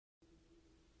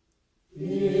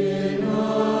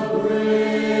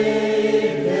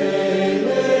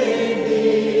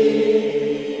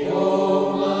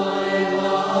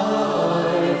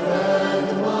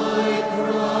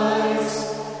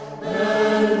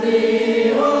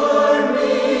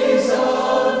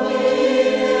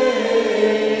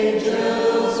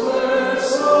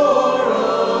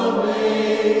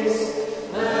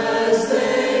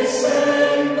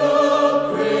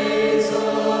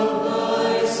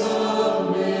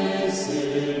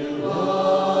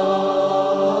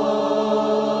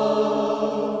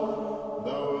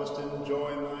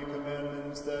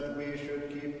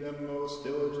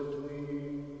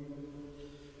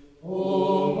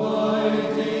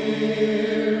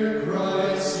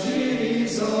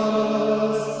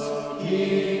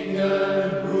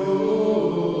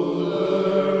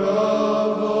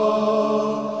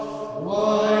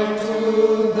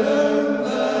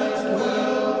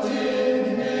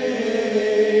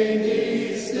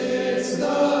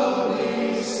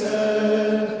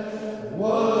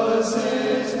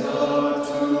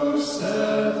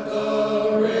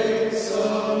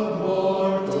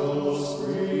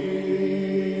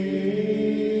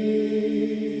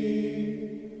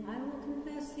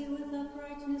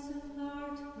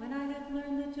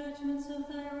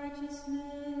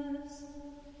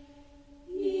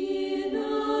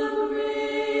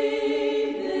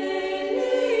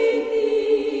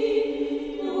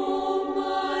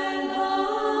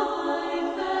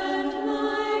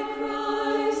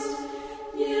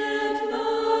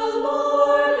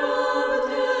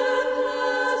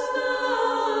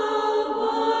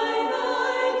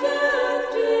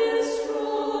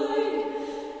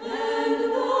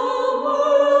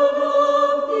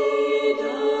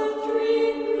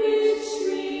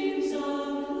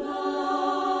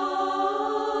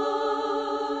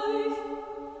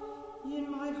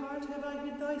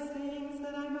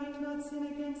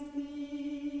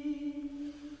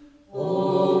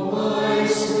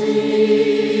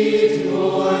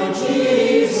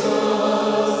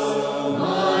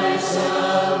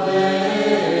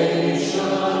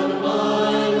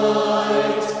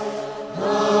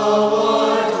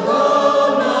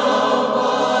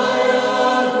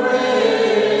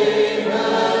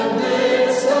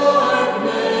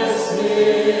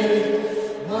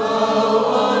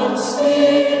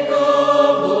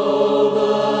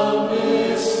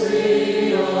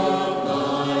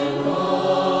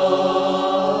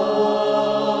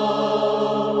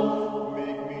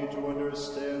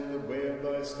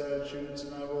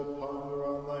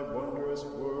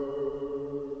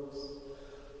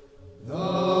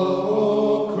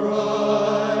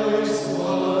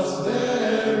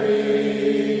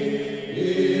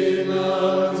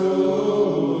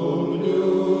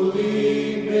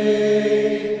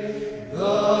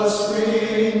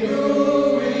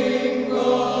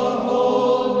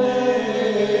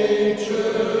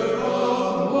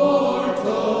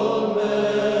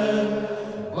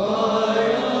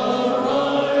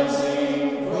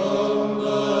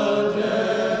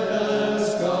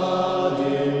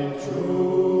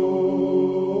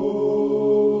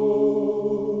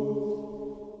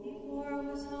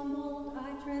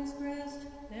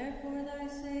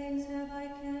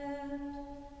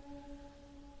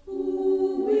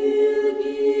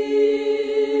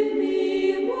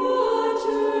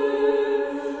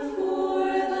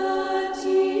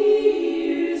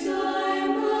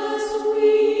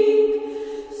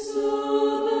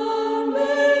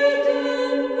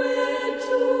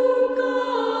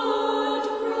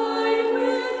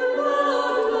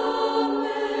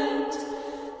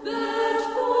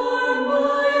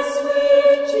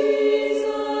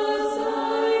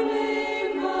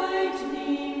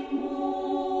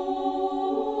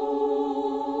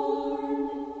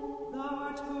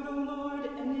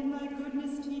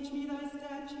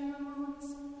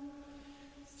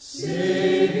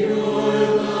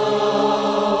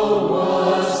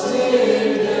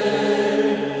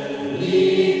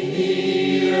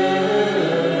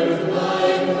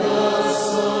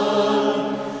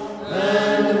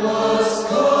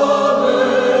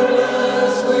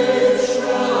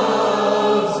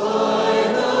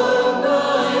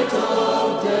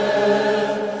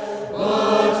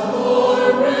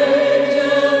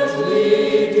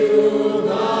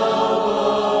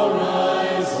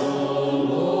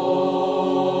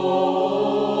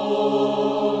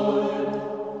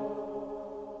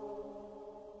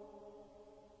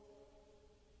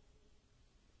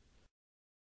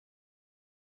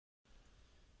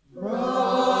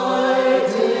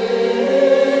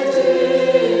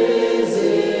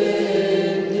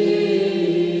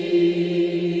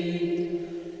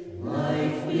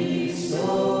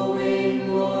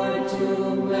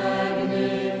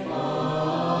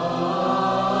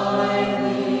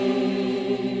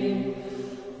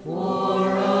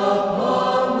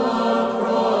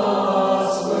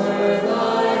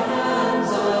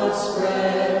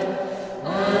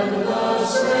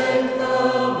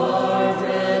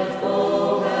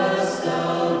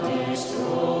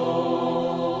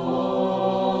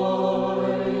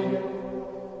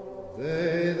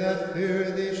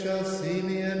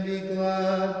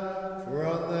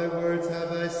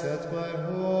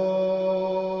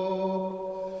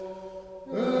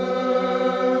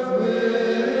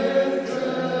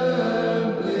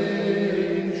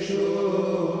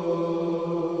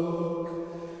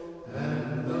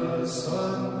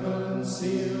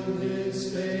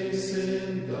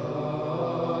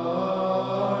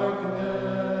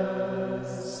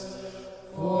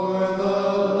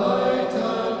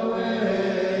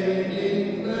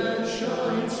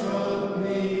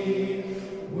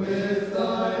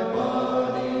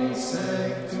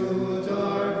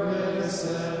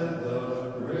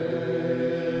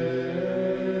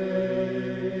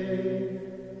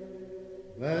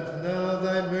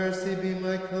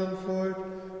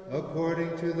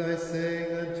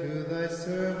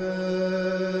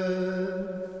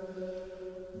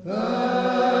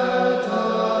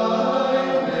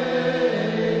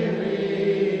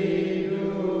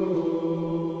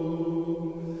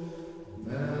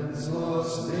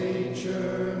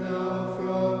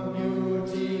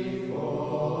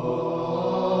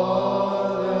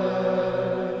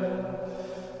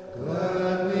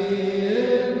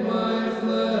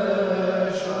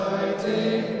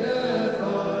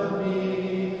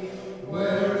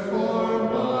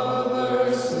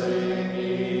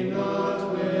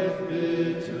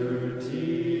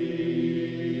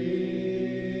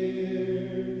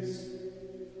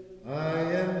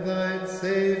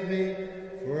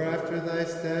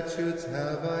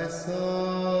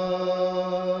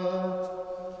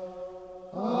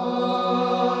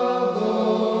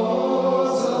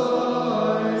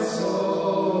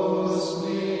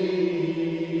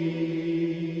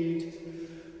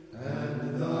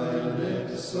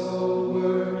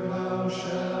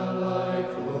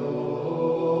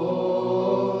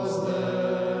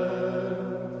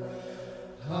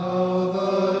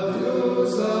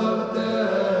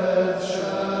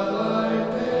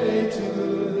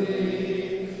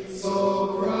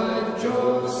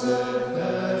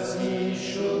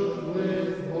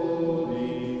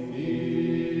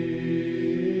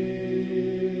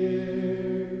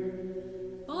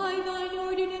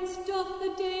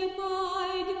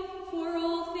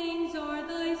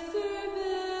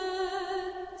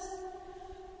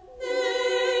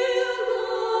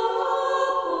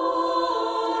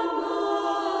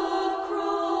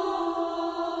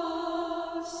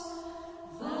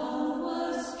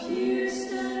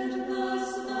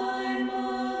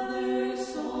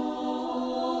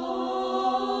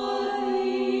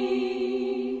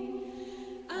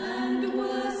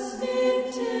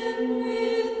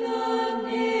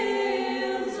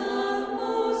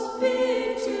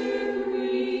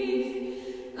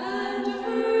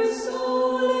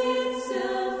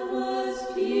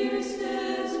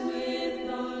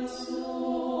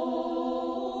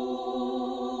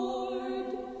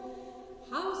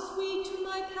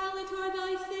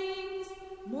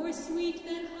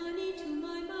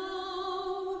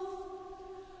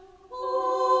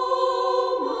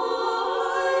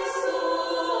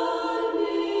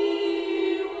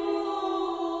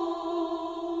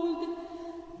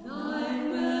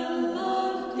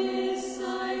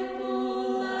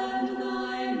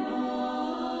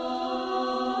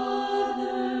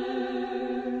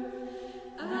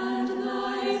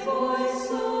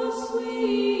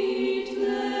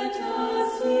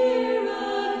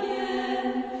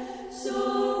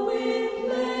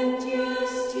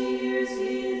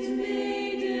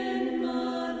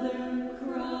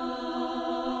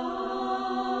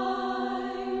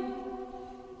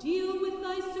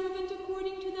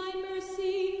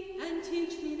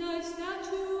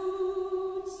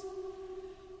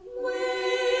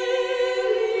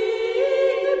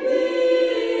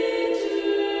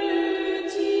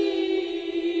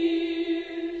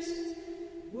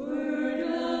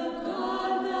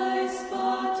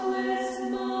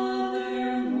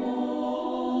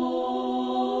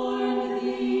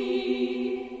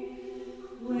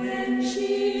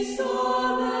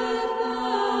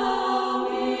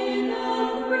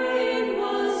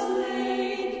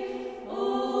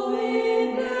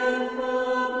In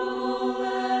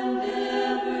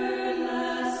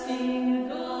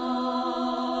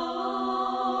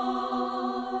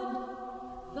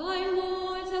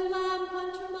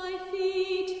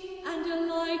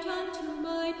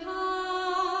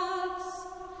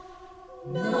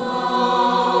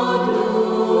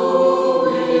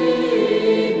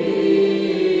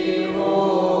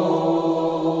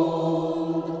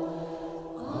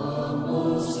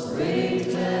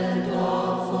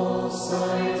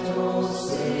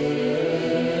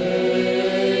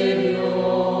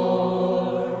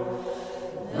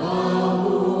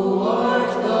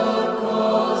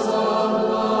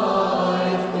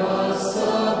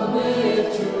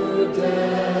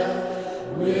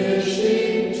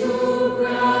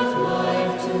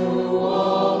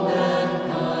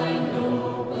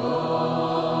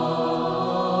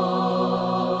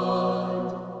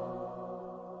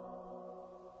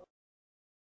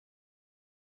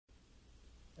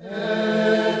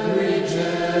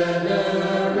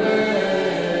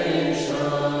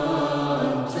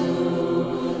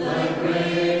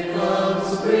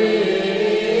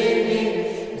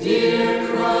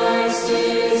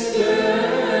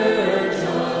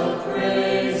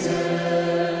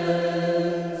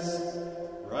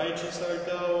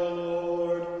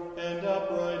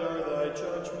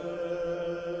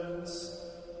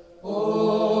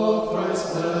O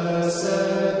thrice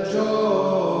blessed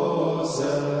Joseph,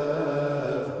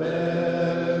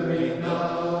 buried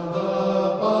now the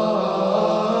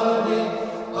body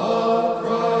of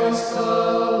Christ the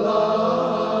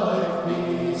life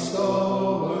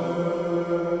bestower.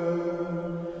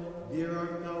 Dear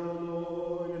art thou, O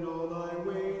Lord, and all thy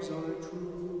ways are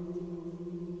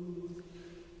truth.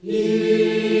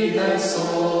 He has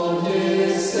sold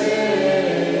his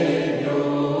Savior,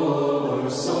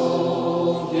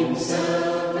 sold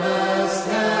himself as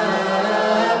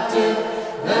captive,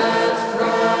 that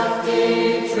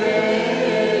crafty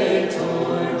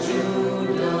traitor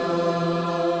Judas.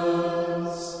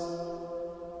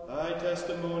 Thy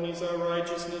testimonies are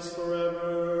righteousness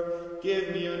forever. Give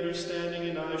me understanding,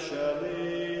 and I shall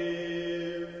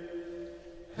live.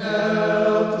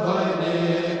 Helped by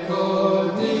Nicodemus,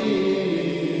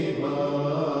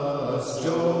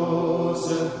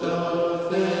 Joseph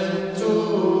doth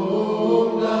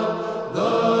entomb now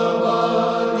the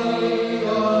body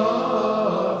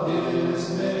of his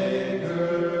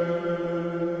Maker.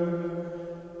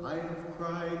 I have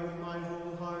cried with my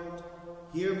whole heart.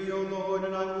 Hear me, O Lord,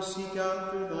 and I will seek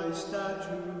after thy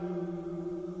statutes.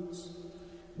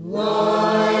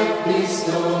 Life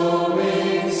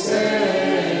bestowing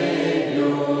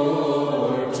Savior,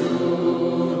 to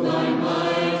thy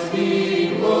might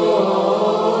be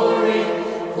glory,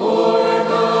 for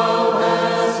thou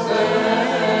hast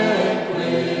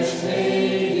vanquished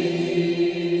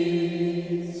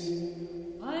Hades.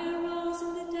 I arose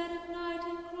in the dead of night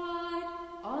and cried,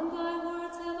 on thy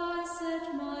words have I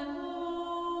set my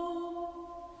hope.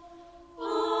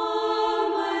 Ah,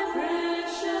 my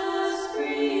precious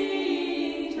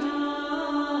springtime,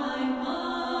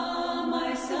 ah,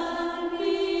 my son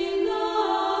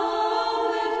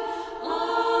beloved,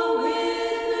 ah,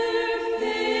 whither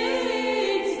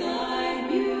fades thy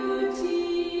beauty?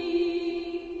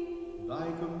 Thy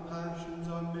compassions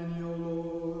are many, O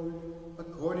Lord.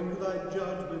 According to thy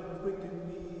judgment, quicken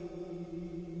me.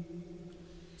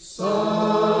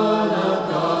 Son of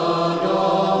God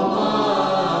Almighty,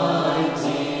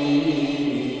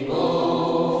 O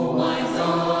my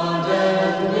God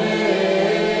and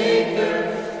Maker,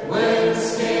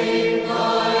 whence came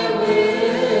thy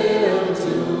will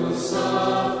to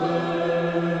suffer?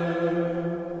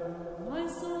 My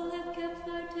soul hath kept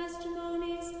thy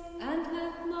testimonies, and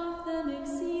hath loved them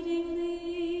exceedingly.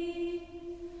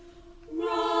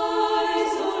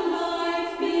 Rise, O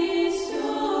life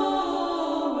bestower,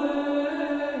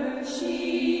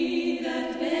 she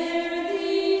that bare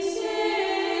thee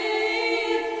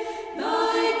saith,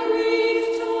 thy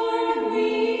grief-torn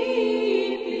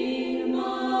weeping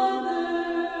mother.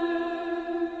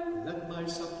 Let my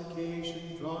supplication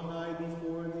draw nigh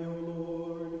before thee, O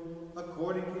Lord.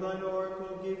 According to thine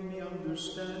oracle, give me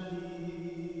understanding.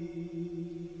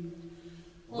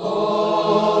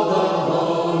 All the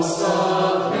host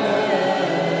of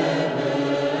heaven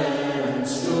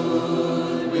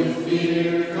stood with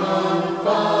fear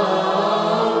confounded,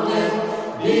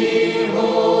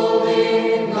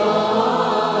 beholding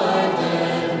thy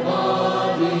dead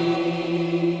body.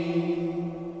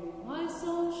 My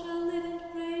soul shall live and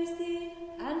praise thee,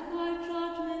 and thy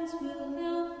judgments will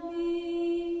help me.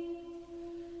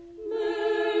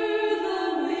 Myrrh the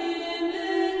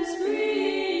women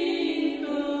sprinkle,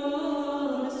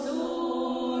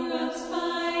 store of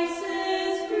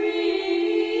spices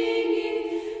bringing,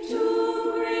 to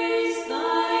grace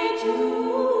thy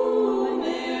tomb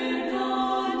ere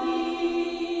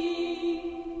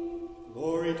dawning.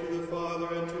 Glory to the Father,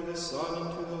 and to the Son,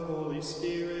 and to the Holy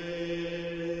Spirit.